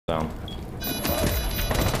Down.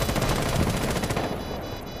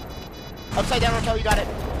 Upside down, Raquel, you got it.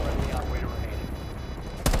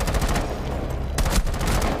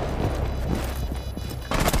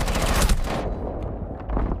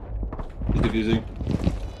 He's defusing.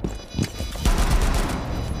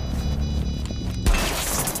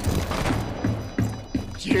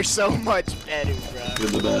 You're so much better, bro. You're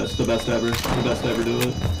the best ever. The best ever do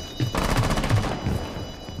it.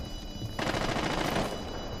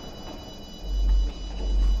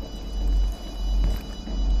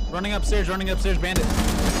 Running upstairs, bandit.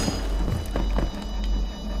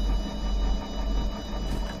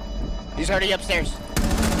 He's already upstairs.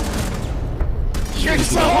 You're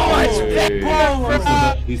so much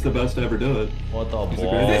better. He's the best to ever do it. What the balls? This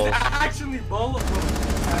is actually bulletproof.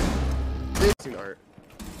 Art.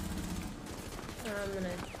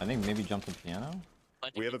 I think maybe jump to piano?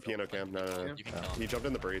 We have a piano cam. No. He jumped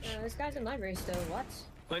in the breach. This guy's in library still. What?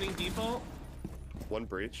 Planning default. One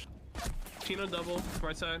breach. Pino double.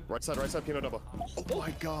 Right side. Right side, piano double. Oh my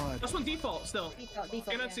god. That's one default still. Default.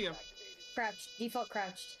 Cannot see him. Crouched. Default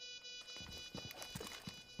crouched.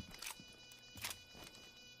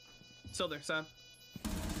 Still there, Sam.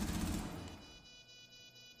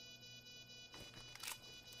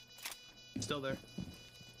 Still there.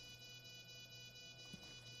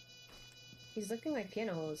 He's looking like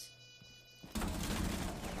piano holes.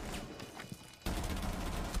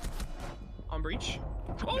 On breach.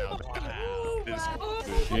 Oh No, my god. Oh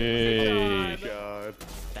Jeez. my god.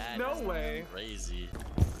 No way. Crazy.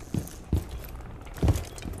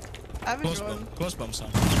 Close bump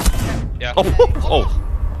son. Yeah. Oh,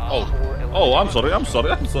 I'm sorry.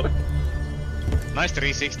 Nice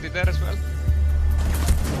 360 there as well.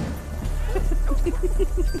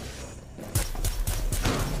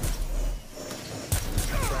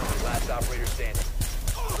 Last operator standing.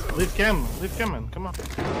 Leave cam in, come on.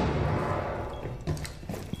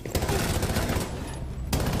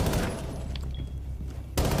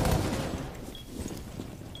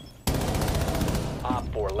 Op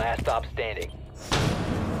 4, last stop standing.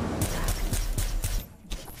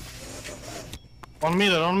 1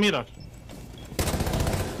 meter.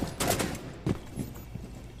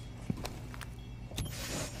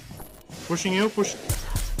 Pushing you, push.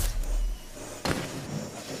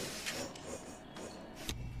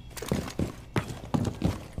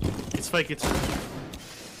 It's fake, it's.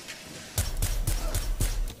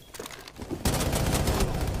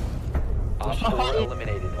 Op 4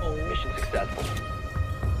 eliminated. Mission successful.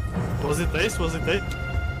 Was it ace?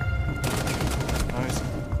 Nice.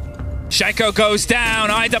 Shaiko goes down,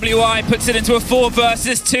 IWI puts it into a 4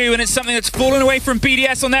 versus 2, and it's something that's fallen away from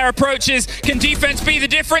BDS on their approaches. Can defense be the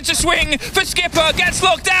difference? A swing for Skipper, gets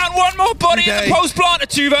locked down, one more body in the post plant, a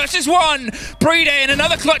 2 versus 1. Brede in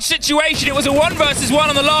another clutch situation, it was a 1 versus 1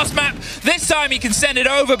 on the last map. This time he can send it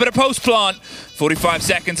over, but a post plant. 45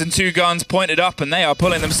 seconds and 2 guns pointed up, and they are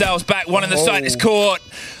pulling themselves back. One in the site is caught.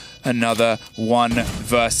 Another 1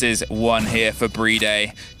 versus 1 here for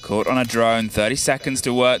Brede. Caught on a drone, 30 seconds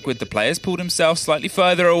to work with. The player's pulled himself slightly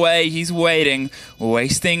further away. He's waiting,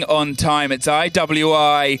 wasting on time. It's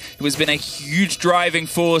IWI, who has been a huge driving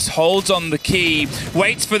force, holds on the key,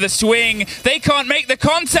 waits for the swing. They can't make the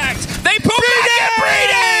contact. They pull back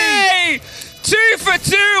at Brede! 2 for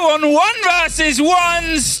 2 on 1 versus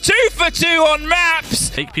 1s, 2 for 2 on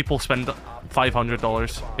maps. Make people spend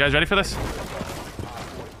 $500. You guys ready for this?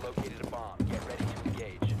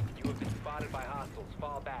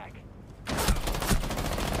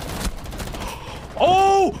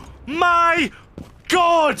 Oh my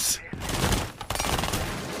god!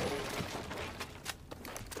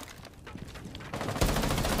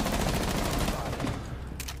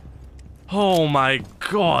 Oh my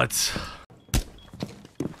god!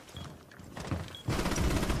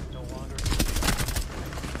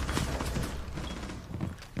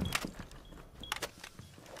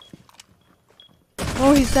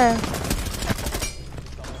 Oh, he's there.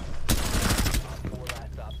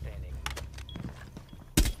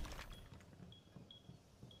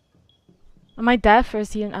 Am I deaf or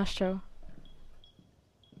is he an Astro?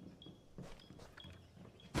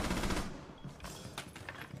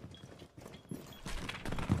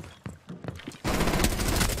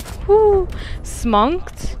 Whoo!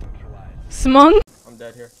 Smonked? Smonked? I'm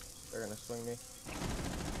dead here. They're gonna swing me.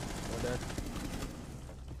 I'm dead.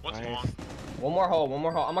 What's nice. wrong? One more hole. I'm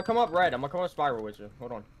gonna come up red. I'm gonna come up spiral with you.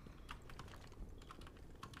 Hold on.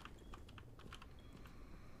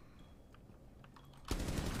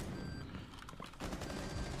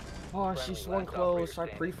 Oh, she swung close. I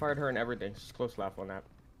pre-fired her and everything. She's close laugh on that.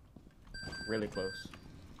 Really close.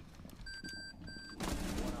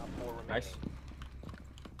 Nice.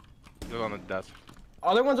 Still on the desk.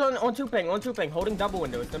 Other one's on 2 ping, holding double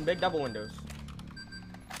windows, them big double windows.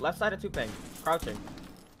 Left side of 2 ping, crouching.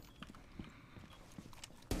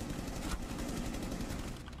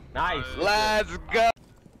 Nice. Let's go.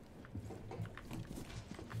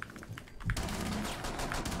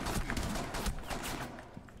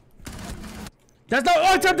 That's not. Oh,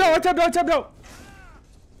 I tapped out.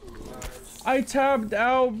 I tapped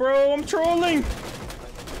out, bro. I'm trolling.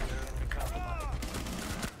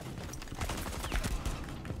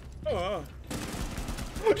 No!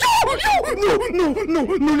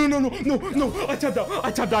 I tapped out.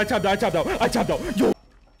 Yo.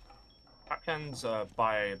 Backhand's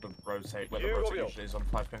by the rotate, where the rotate usually is on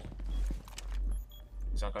 5 ping.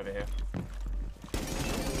 He's like over here.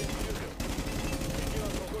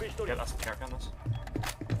 Yeah, that's the character on this.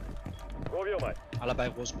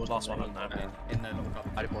 Last one on there. In there, look up.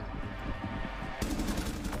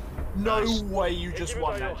 No way you just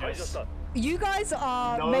won that, Jess. You guys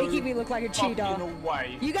are making me look like a cheater.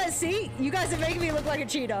 Way. You guys see? You guys are making me look like a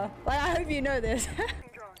cheater. Like, I hope you know this.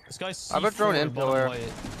 This guy's I have a drone in pillar.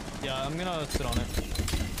 Yeah, I'm gonna sit on it.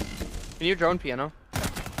 Can you drone piano?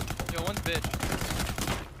 Yo, one's bitch.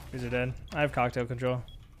 These are dead. I have cocktail control.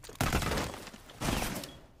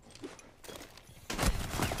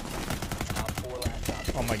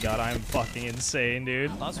 Oh my god, I'm fucking insane,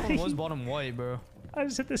 dude. Last one was bottom white, bro. I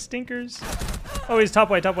just hit the stinkers. Oh, he's top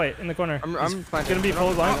white, in the corner. I'm gonna be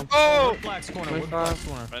full blind. Oh! Black's corner, black's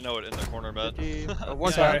corner. I know it in the corner, man.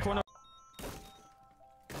 One side.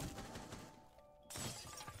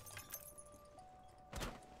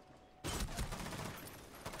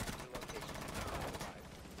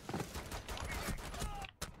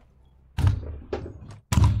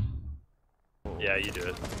 Yeah, you do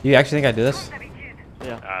it. You actually think I do this?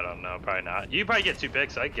 Yeah. I don't know, probably not. You probably get 2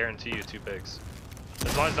 picks. I guarantee you 2 picks.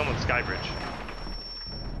 As long as no one's Skybridge.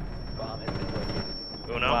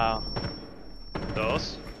 Uno. Wow.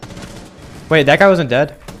 Dos. Wait, that guy wasn't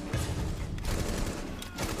dead?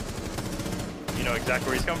 You know exactly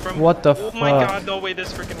where he's coming from? What the fuck? Oh my god, no way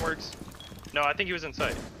this freaking works. No, I think he was in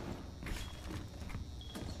sight.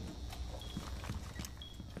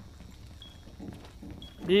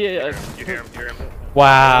 Yeah. You hear him,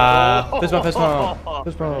 Wow. Fist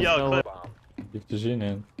bump. Yo, clip. Gift gezien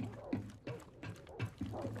in.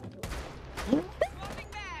 You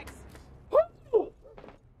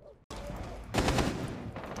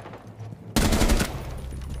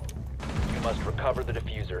must recover the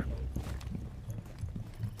diffuser.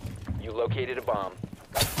 You located a bomb.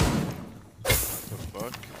 What the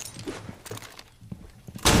fuck?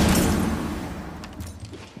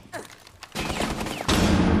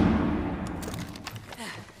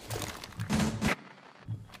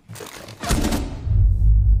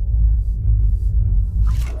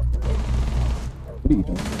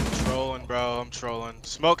 Trolling, bro. I'm trolling.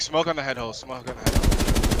 Smoke on the head hole. Smoke on the head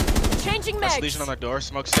hole. Changing That's mags. Legion on the door.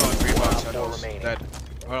 Smoke's still on green box. Head holes. Dead.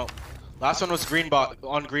 Well, last one was green box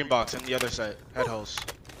on green box and the other side. Head holes.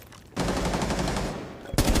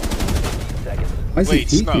 Wait,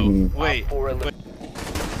 Snow. Wait.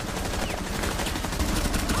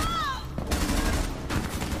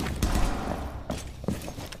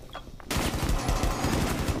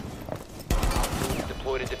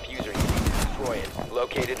 Deployed a diffuser. Destroy it.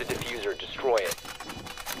 Located a diffuser. Destroy it.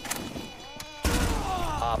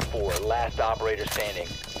 Op 4, last operator standing.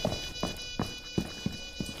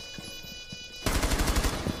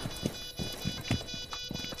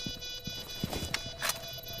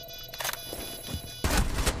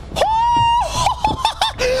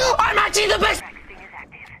 I'm actually the best.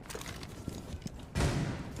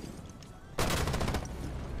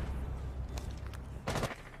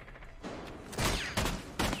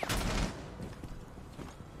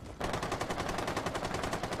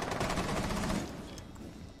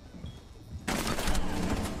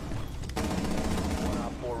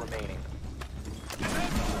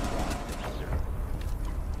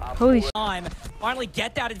 Holy time. Finally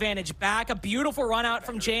get that advantage back. A beautiful run out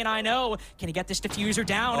from Jay, and I know. Can he get this diffuser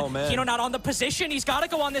down? Oh, man. Kino not on the position. He's got to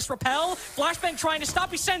go on this rappel. Flashbang trying to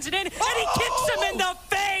stop. He sends it in, and he kicks him in the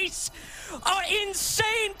face.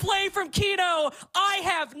 Insane play from Kino. I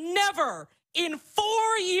have never, in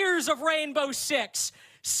 4 years of Rainbow Six,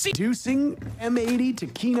 Reducing M80 to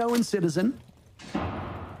Kino and Citizen.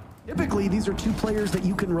 Typically, these are 2 players that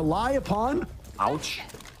you can rely upon. Ouch.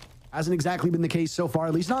 Hasn't exactly been the case so far,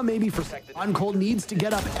 at least not maybe for On. Cole needs to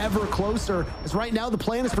get up ever closer, as right now the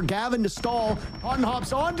plan is for Gavin to stall. On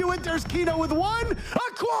hops onto it, there's Kino with 1. A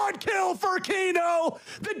quad kill for Kino!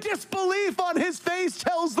 The disbelief on his face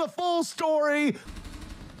tells the full story.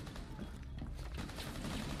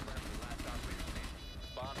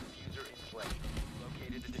 Bomb diffuser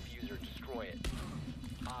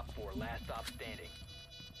last stop standing.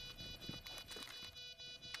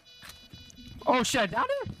 Oh shit, down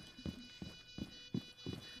there?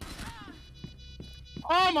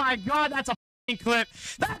 Oh my god, that's a f***ing clip.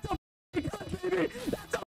 That's a f***ing clip, baby.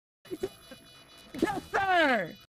 That's a f***ing clip. Yes, sir.